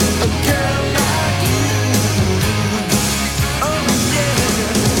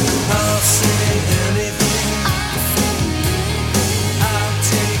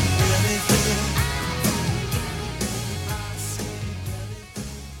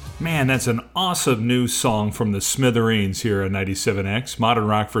Man, that's an awesome new song from the Smithereens here at 97X, modern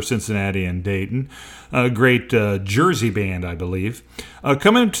rock for Cincinnati and Dayton. A great Jersey band, I believe.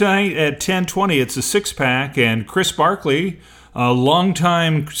 Coming up tonight at 10:20, it's a six-pack, and Chris Barkley, a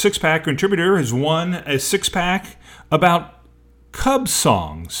longtime six-pack contributor, has won a six-pack about Cubs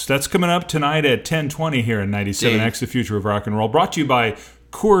songs. That's coming up tonight at 10:20 here at 97X, The Future of Rock and Roll, brought to you by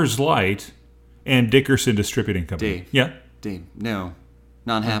Coors Light and Dickerson Distributing Company. Dave. Yeah? Dave, no.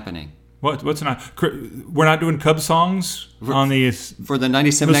 Not happening. What's not? We're not doing Cubs songs on the for the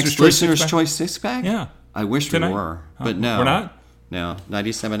 97X Listener's Choice six-pack? Yeah. I wish Tonight? we were, but no. We're not? No,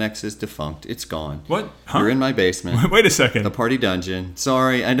 97X is defunct. It's gone. What? Huh? You're in my basement. Wait a second. The Party Dungeon.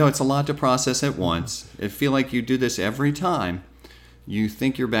 Sorry, I know it's a lot to process at once. I feel like you do this every time. You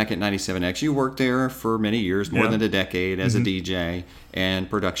think you're back at 97X. You worked there for many years, more than a decade, as a DJ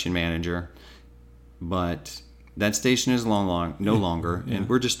and production manager. But that station is no longer, and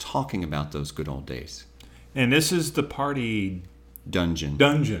we're just talking about those good old days. And this is the Party Dungeon.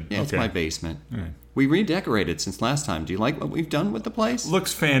 Yeah, it's my basement. Right. We redecorated since last time. Do you like what we've done with the place?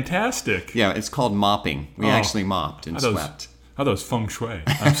 Looks fantastic. Yeah, it's called mopping. We actually mopped and swept. How those feng shui?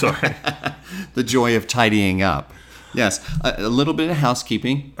 I'm sorry. The joy of tidying up. Yes, a little bit of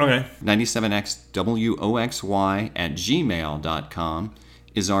housekeeping. Okay. 97xwoxy@gmail.com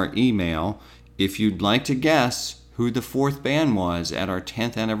is our email. If you'd like to guess who the fourth band was at our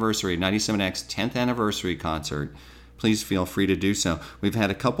 10th anniversary, 97X 10th anniversary concert, please feel free to do so. We've had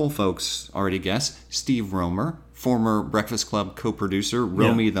a couple folks already guess. Steve Romer, former Breakfast Club co-producer,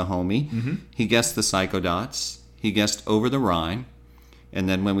 Romy the Homie. Mm-hmm. He guessed the Psychodots. He guessed Over the Rhine. And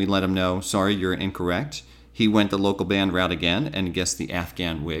then when we let him know, sorry, you're incorrect, he went the local band route again and guessed the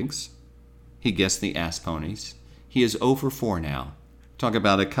Afghan Wigs. He guessed the Ass Ponies. He is 0 for 4 now. Talk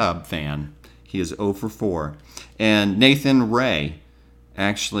about a Cub fan. He is 0 for 4. And Nathan Ray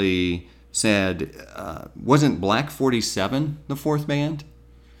actually said, wasn't Black 47 the fourth band?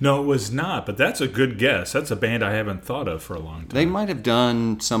 No, it was not, but that's a good guess. That's a band I haven't thought of for a long time. They might have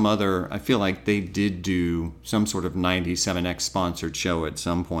done some other, I feel like they did do some sort of 97X sponsored show at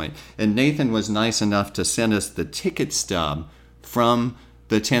some point. And Nathan was nice enough to send us the ticket stub from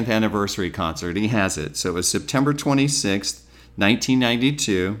the 10th anniversary concert. He has it. So it was September 26th,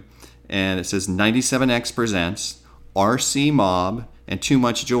 1992. And it says 97X presents RC Mob and Too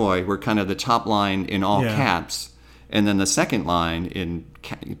Much Joy were kind of the top line in all caps. And then the second line in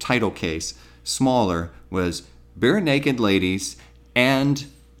title case, smaller, was Bare Naked Ladies and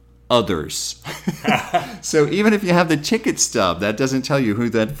Others. So even if you have the ticket stub, that doesn't tell you who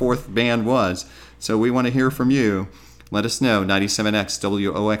that fourth band was. So we want to hear from you. Let us know,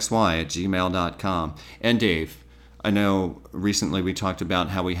 97xwoxy@gmail.com. And Dave, I know recently we talked about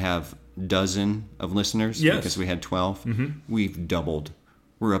how we have dozen of listeners because we had 12. Mm-hmm. We've doubled.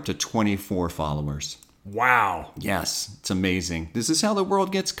 We're up to 24 followers. Wow. Yes, it's amazing. This is how the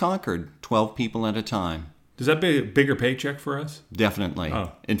world gets conquered, 12 people at a time. Does that be a bigger paycheck for us? Definitely.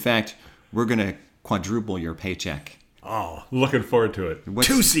 Oh. In fact, we're going to quadruple your paycheck. Oh, looking forward to it. 2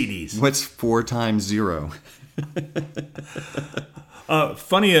 CDs. What's 4 times 0?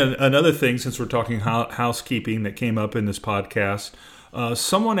 Funny, another thing, since we're talking housekeeping that came up in this podcast,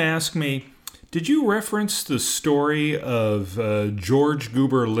 someone asked me, did you reference the story of George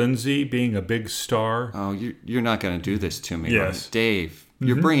Goober Lindsay being a big star? Oh, you're not going to do this to me, yes. Right? Dave,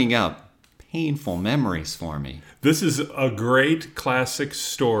 you're bringing up painful memories for me. This is a great classic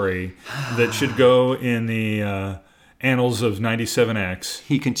story that should go in the annals of 97X.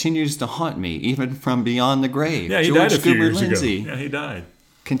 He continues to haunt me, even from beyond the grave. Yeah, he George died a few Goober years Lindsay ago. Yeah, he died.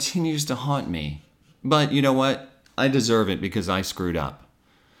 Continues to haunt me. But you know what? I deserve it because I screwed up.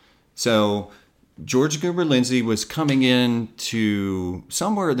 So George Goober Lindsay was coming in to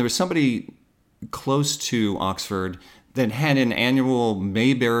somewhere. There was somebody close to Oxford that had an annual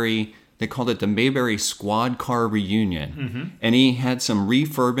Mayberry. They called it the Mayberry Squad Car Reunion. Mm-hmm. And he had some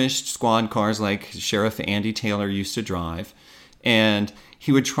refurbished squad cars like Sheriff Andy Taylor used to drive. And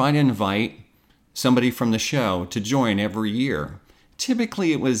he would try to invite somebody from the show to join every year.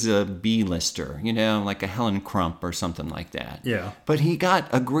 Typically, it was a B-lister, like a Helen Crump or something like that. Yeah. But he got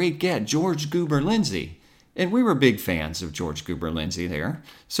a great get, George Goober Lindsay. And we were big fans of George Goober Lindsay there.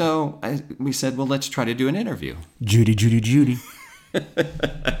 So we said, well, let's try to do an interview. Judy.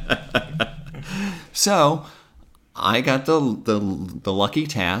 So I got the lucky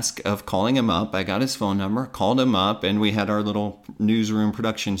task of calling him up. I got his phone number, called him up, and we had our little newsroom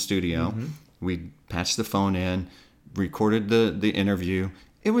production studio. Mm-hmm. We patched the phone in, recorded the interview.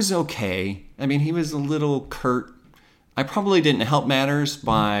 It was okay. I mean, he was a little curt. I probably didn't help matters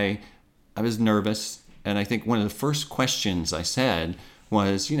I was nervous. And I think one of the first questions I said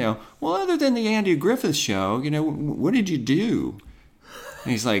was, well, other than the Andy Griffith Show, what did you do?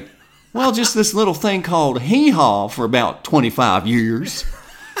 And he's like, well, just this little thing called Hee Haw for about 25 years.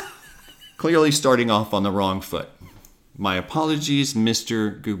 Clearly starting off on the wrong foot. My apologies,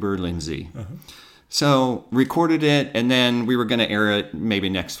 Mr. Goober Lindsay. Uh-huh. So recorded it, and then we were going to air it maybe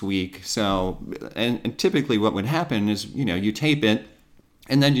next week. So, and typically what would happen is, you tape it,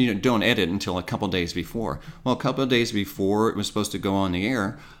 and then you don't edit until a couple days before. Well, a couple of days before it was supposed to go on the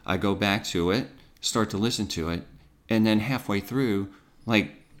air, I go back to it, start to listen to it, and then halfway through,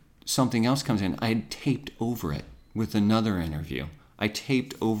 something else comes in. I had taped over it with another interview. I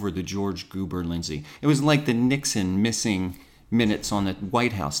taped over the George Goober Lindsay. It was like the Nixon missing minutes on the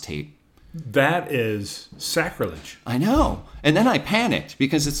White House tape. That is sacrilege. I know. And then I panicked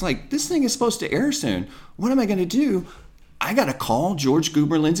because it's like, this thing is supposed to air soon. What am I going to do? I got to call George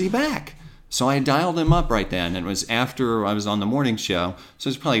Goober Lindsay back. So I dialed him up right then. And it was after I was on the morning show. So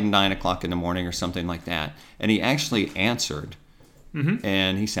it was probably 9 o'clock in the morning or something like that. And he actually answered. Mm-hmm.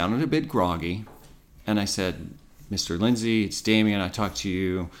 And he sounded a bit groggy. And I said, Mr. Lindsay, it's Damien. I talked to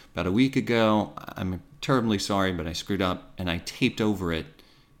you about a week ago. I'm terribly sorry, but I screwed up, and I taped over it.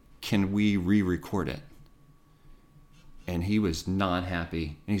 Can we re-record it? And he was not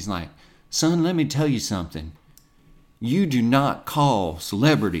happy. And he's like, son, let me tell you something. You do not call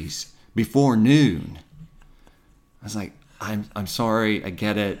celebrities before noon. I was like, I'm sorry. I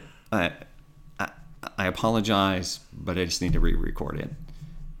get it. I apologize, but I just need to re-record it.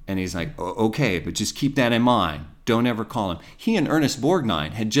 And he's like, okay, but just keep that in mind. Don't ever call him. He and Ernest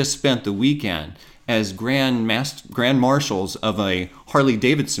Borgnine had just spent the weekend as grand marshals of a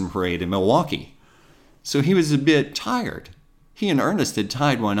Harley-Davidson parade in Milwaukee. So he was a bit tired. He and Ernest had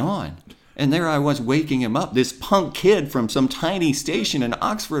tied one on. And there I was waking him up, this punk kid from some tiny station in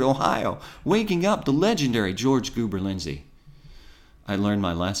Oxford, Ohio, waking up the legendary George Goober Lindsay. I learned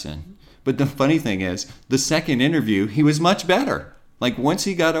my lesson. But the funny thing is, the second interview, he was much better. Once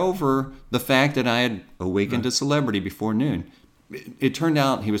he got over the fact that I had awakened a celebrity before noon, it turned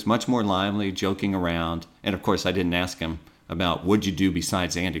out he was much more lively, joking around. And of course, I didn't ask him about what'd you do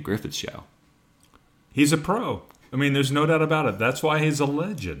besides Andy Griffith's show. He's a pro. I mean, there's no doubt about it. That's why he's a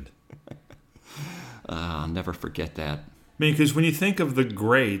legend. I'll never forget that. I mean, because when you think of the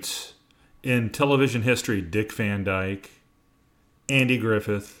greats in television history, Dick Van Dyke, Andy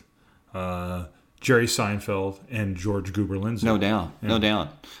Griffith, Jerry Seinfeld, and George Goober Lindsay. No doubt, no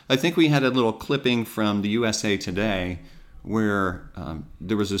doubt. I think we had a little clipping from the USA Today where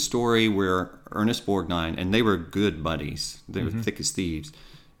there was a story where Ernest Borgnine, and they were good buddies, they were thick as thieves,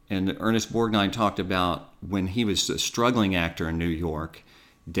 and Ernest Borgnine talked about when he was a struggling actor in New York,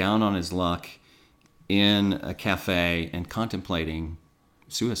 down on his luck in a cafe and contemplating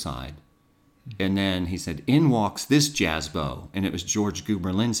suicide. And then he said, in walks this jazzbo, and it was George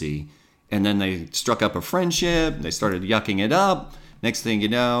Goober Lindsay. And then they struck up a friendship. They started yucking it up. Next thing you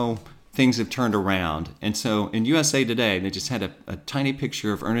know, things have turned around. And so in USA Today, they just had a tiny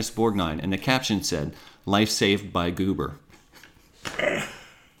picture of Ernest Borgnine, and the caption said, "Life saved by Goober."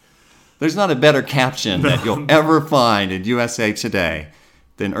 There's not a better caption that you'll ever find in USA Today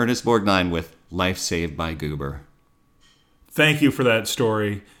than Ernest Borgnine with "Life saved by Goober." Thank you for that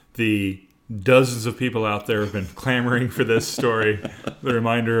story. The dozens of people out there have been clamoring for this story, the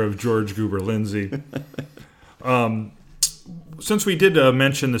reminder of George Goober Lindsay. Since we did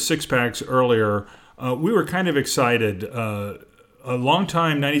mention the six-packs earlier, we were kind of excited. A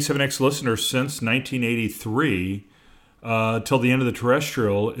longtime 97X listener since 1983 till the end of the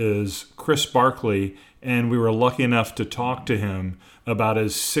terrestrial is Chris Barkley, and we were lucky enough to talk to him about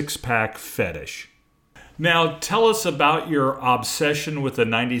his six-pack fetish. Now, tell us about your obsession with the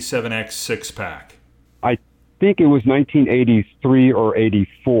 97X six-pack. I think it was 1983 or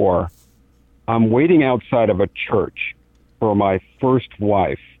 84. I'm waiting outside of a church for my first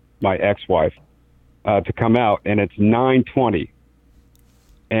wife, my ex-wife, to come out, and it's 9:20.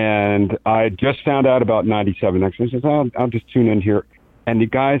 And I just found out about 97X. I said, I'll just tune in here. And the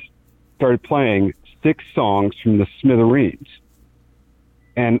guys started playing 6 songs from the Smithereens.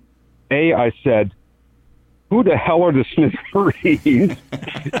 And I said, who the hell are the Smithereens?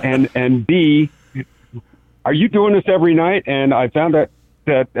 and B, are you doing this every night? And I found out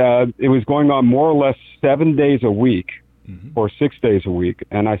that it was going on more or less 7 days a week or 6 days a week.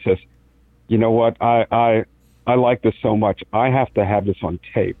 And I says, you know what? I like this so much. I have to have this on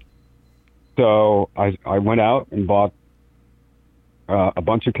tape. So I went out and bought a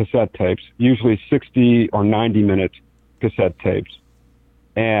bunch of cassette tapes, usually 60 or 90-minute cassette tapes.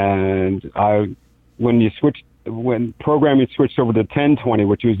 And when programming switched over to 1020,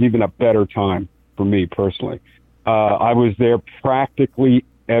 which was even a better time for me personally, I was there practically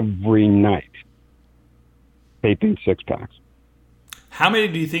every night, taping six packs. How many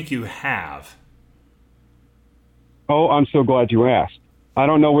do you think you have? Oh, I'm so glad you asked. I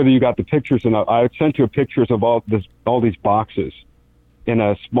don't know whether you got the pictures or not. I sent you pictures of all these boxes in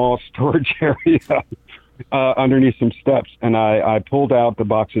a small storage area underneath some steps, and I pulled out the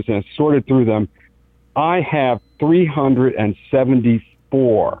boxes and sorted through them. I have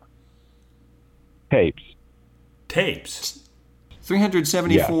 374 tapes. Tapes?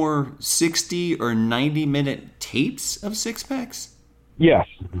 374 60 or 90-minute tapes of six packs? Yes.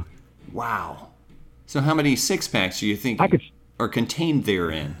 Wow. So how many six packs do you think are contained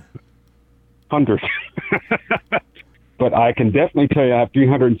therein? Hundreds. But I can definitely tell you I have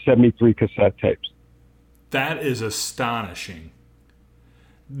 373 cassette tapes. That is astonishing.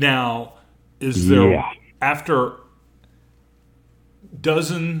 Now, is there, after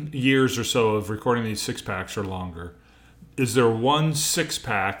dozen years or so of recording these six packs or longer, is there one six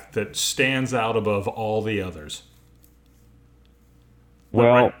pack that stands out above all the others?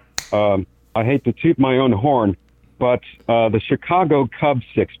 Well, I hate to toot my own horn, but the Chicago Cubs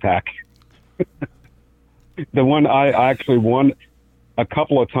six pack, the one I actually won a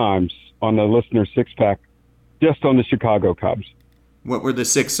couple of times on the listener six pack, just on the Chicago Cubs. What were the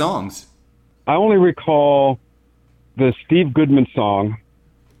 6 songs? I only recall the Steve Goodman song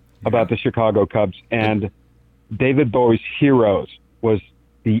about the Chicago Cubs, and David Bowie's Heroes was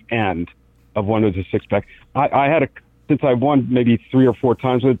the end of one of the six pack. I had since I won maybe 3 or 4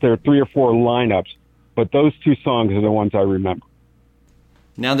 times with it, there are 3 or 4 lineups, but those 2 songs are the ones I remember.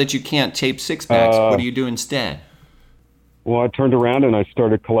 Now that you can't tape six packs, what do you do instead? Well, I turned around and I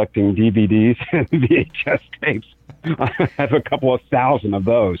started collecting DVDs and VHS tapes. I have a couple of thousand of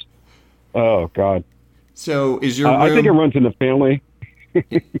those. Oh, God. So is your room... I think it runs in the family.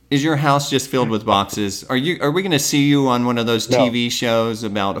 Is your house just filled with boxes? Are we going to see you on one of those TV shows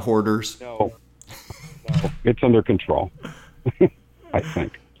about hoarders? No, it's under control. I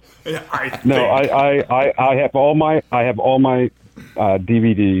think. Yeah, No, I have all my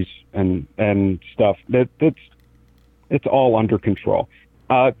DVDs and stuff. It's all under control.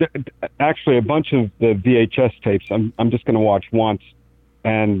 Actually, a bunch of the VHS tapes I'm just going to watch once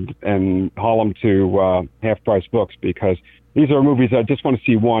and haul them to Half Price Books, because these are movies I just want to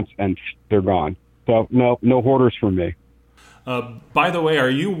see once and they're gone. So no hoarders for me. By the way, are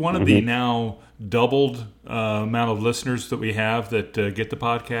you one of the now doubled amount of listeners that we have that get the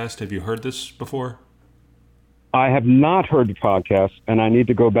podcast? Have you heard this before? I have not heard the podcast, and I need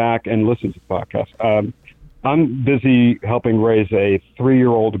to go back and listen to the podcast. I'm busy helping raise a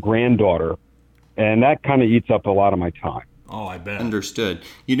 3-year-old granddaughter, and that kind of eats up a lot of my time. Oh, I bet. Understood.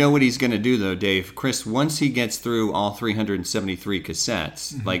 You know what he's going to do, though, Dave? Chris, once he gets through all 373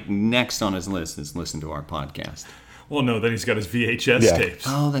 cassettes, like next on his list is listen to our podcast. Well, no, then he's got his VHS tapes.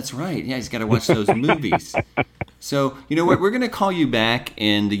 Oh, that's right. Yeah, he's got to watch those movies. So, you know what? We're going to call you back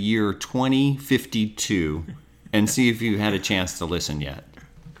in the year 2052 and see if you had a chance to listen yet.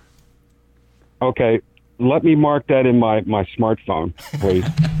 Okay. Let me mark that in my smartphone, please.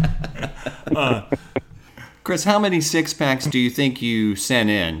 Chris, how many six-packs do you think you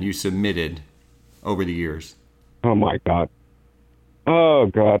submitted over the years? Oh, my God. Oh,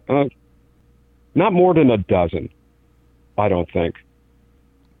 God. Not more than a dozen, I don't think.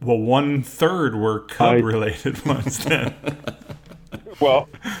 Well, 1/3 were Cub-related ones then. Well.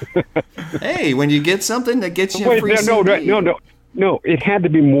 Hey, when you get something that gets you a free CD. No. It had to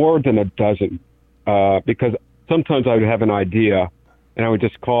be more than a dozen, because sometimes I would have an idea, and I would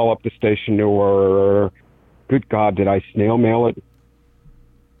just call up the station or, good God, did I snail mail it?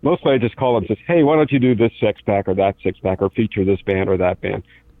 Mostly I just call them and say, hey, why don't you do this six-pack or that six-pack or feature this band or that band?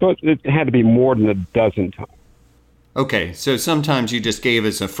 So it had to be more than a dozen times. Okay, so sometimes you just gave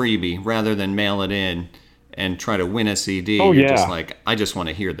us a freebie rather than mail it in and try to win a CD. Oh, You're yeah. just like, I just want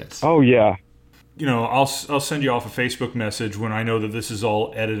to hear this. Oh, yeah. You know, I'll send you off a Facebook message when I know that this is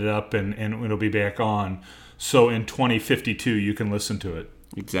all edited up and it'll be back on. So in 2052, you can listen to it.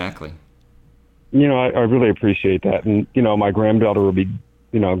 Exactly. You know, I really appreciate that. And, you know, my granddaughter will be,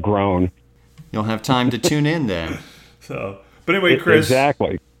 grown. You'll have time to tune in then. So, but anyway, Chris.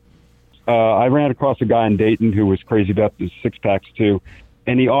 Exactly. I ran across a guy in Dayton who was crazy about the six-packs too,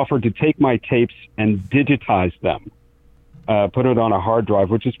 and he offered to take my tapes and digitize them, put it on a hard drive,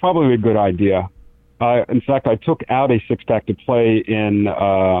 which is probably a good idea. In fact, I took out a six-pack to play in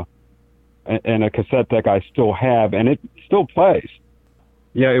a cassette deck I still have, and it still plays.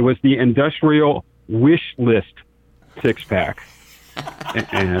 Yeah, it was the Industrial Wish List six-pack,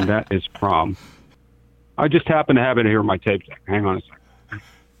 and that is from. I just happen to have it here in my tape deck. Hang on a second.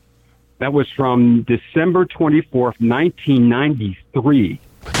 That was from December 24th, 1993.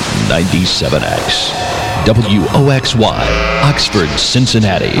 97X, WOXY, Oxford,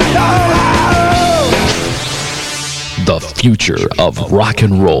 Cincinnati. The future of rock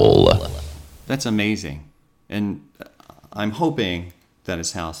and roll. That's amazing. And I'm hoping that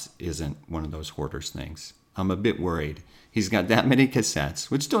his house isn't one of those hoarders things. I'm a bit worried. He's got that many cassettes,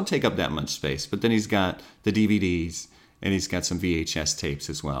 which don't take up that much space, but then he's got the DVDs and he's got some VHS tapes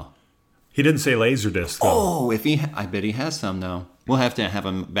as well. He didn't say Laserdisc, though. Oh, I bet he has some, though. We'll have to have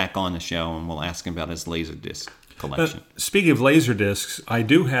him back on the show, and we'll ask him about his Laserdisc collection. Speaking of Laserdiscs, I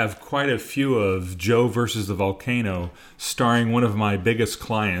do have quite a few of Joe versus the Volcano, starring one of my biggest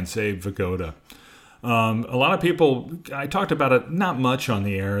clients, Abe Vigoda. A lot of people, I talked about it not much on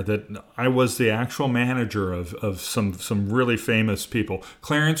the air, that I was the actual manager of some really famous people.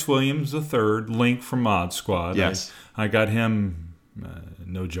 Clarence Williams III, Link from Mod Squad. Yes. I got him...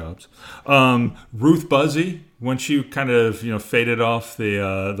 no jobs. Ruth Buzzy, once you kind of faded off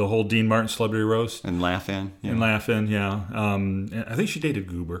the whole Dean Martin celebrity roast And Laugh-In. Yeah. and Laugh-In, yeah. I think she dated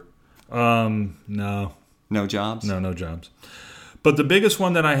Goober. No jobs? No jobs. But the biggest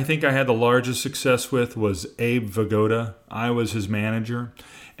one that I think I had the largest success with was Abe Vigoda. I was his manager,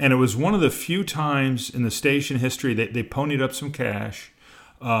 and it was one of the few times in the station history that they ponied up some cash.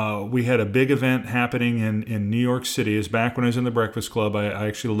 We had a big event happening in New York City. It was back when I was in the Breakfast Club. I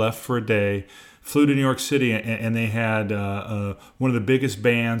actually left for a day, flew to New York City, and they had one of the biggest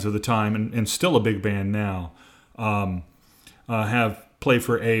bands of the time, and still a big band now, have play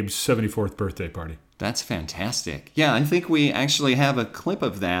for Abe's 74th birthday party. That's fantastic. Yeah, I think we actually have a clip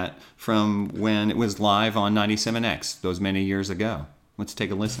of that from when it was live on 97X those many years ago. Let's take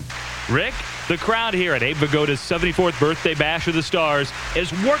a listen. Rick, the crowd here at Abe Vigoda's 74th birthday bash of the Stars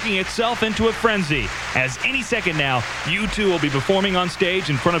is working itself into a frenzy. As any second now, U2 will be performing on stage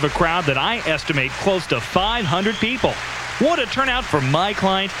in front of a crowd that I estimate close to 500 people. What a turnout for my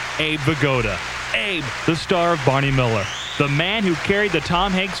client, Abe Vigoda. Abe, the star of Barney Miller, the man who carried the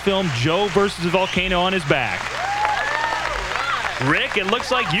Tom Hanks film Joe versus the Volcano on his back. Rick, it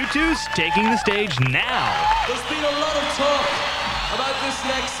looks like U2's taking the stage now. There's been a lot of talk about this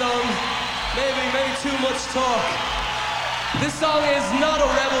next song, maybe too much talk. This song is not a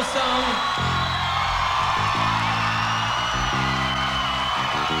rebel song.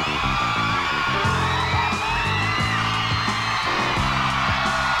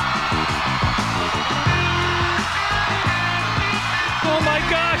 Oh my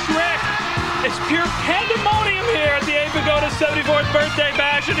gosh, Rick! It's pure pandemonium here at the Abe Vigoda 74th birthday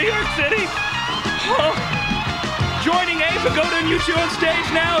bash in New York City. Oh. Joining Abe Vigoda and U2 on stage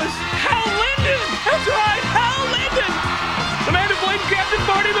now is Hal Linden. That's right, Hal Linden, the man who played Captain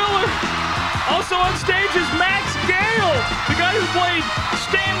Barney Miller. Also on stage is Max Gale, the guy who played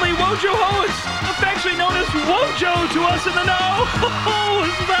Stanley Wojo Owens, affectionately known as Wojo to us in the know. Oh,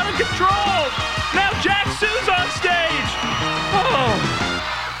 this is out of control. Now Jack Sue's on stage. Oh.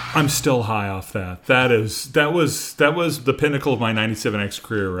 I'm still high off that. That was the pinnacle of my 97X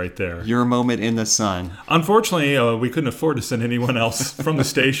career right there. Your moment in the sun. Unfortunately, we couldn't afford to send anyone else from the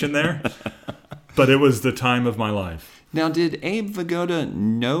station there, but it was the time of my life. Now, did Abe Vigoda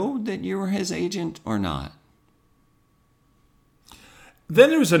know that you were his agent or not? Then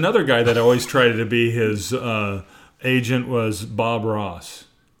there was another guy that always tried to be his agent was Bob Ross.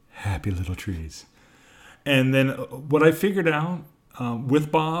 Happy Little Trees. And then what I figured out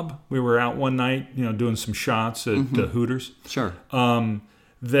with Bob, we were out one night, doing some shots at Hooters. Sure.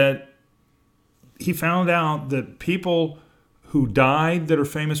 That he found out that people who died that are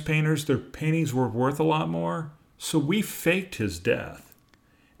famous painters, their paintings were worth a lot more. So we faked his death.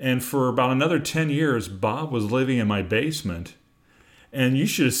 And for about another 10 years, Bob was living in my basement. And you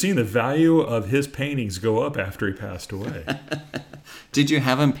should have seen the value of his paintings go up after he passed away. Did you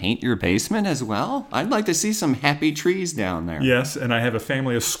have him paint your basement as well? I'd like to see some happy trees down there. Yes, and I have a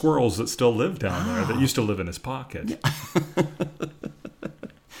family of squirrels that still live down there that used to live in his pocket.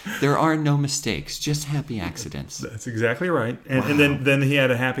 There are no mistakes, just happy accidents. That's exactly right. And then he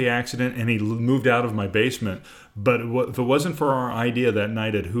had a happy accident and he moved out of my basement. But if it wasn't for our idea that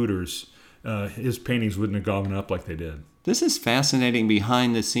night at Hooters, his paintings wouldn't have gone up like they did. This is fascinating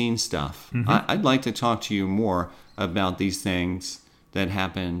behind-the-scenes stuff. I'd like to talk to you more about these things that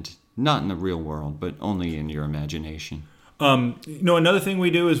happened not in the real world, but only in your imagination. Another thing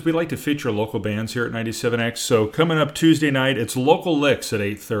we do is we like to feature local bands here at 97X. So coming up Tuesday night, it's Local Licks at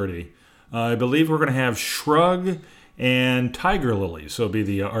 8:30. I believe we're going to have Shrug and Tiger Lily. So it'll be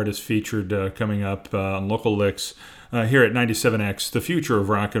the artist featured coming up on Local Licks here at 97X, the future of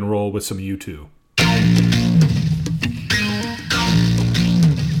rock and roll with some U2.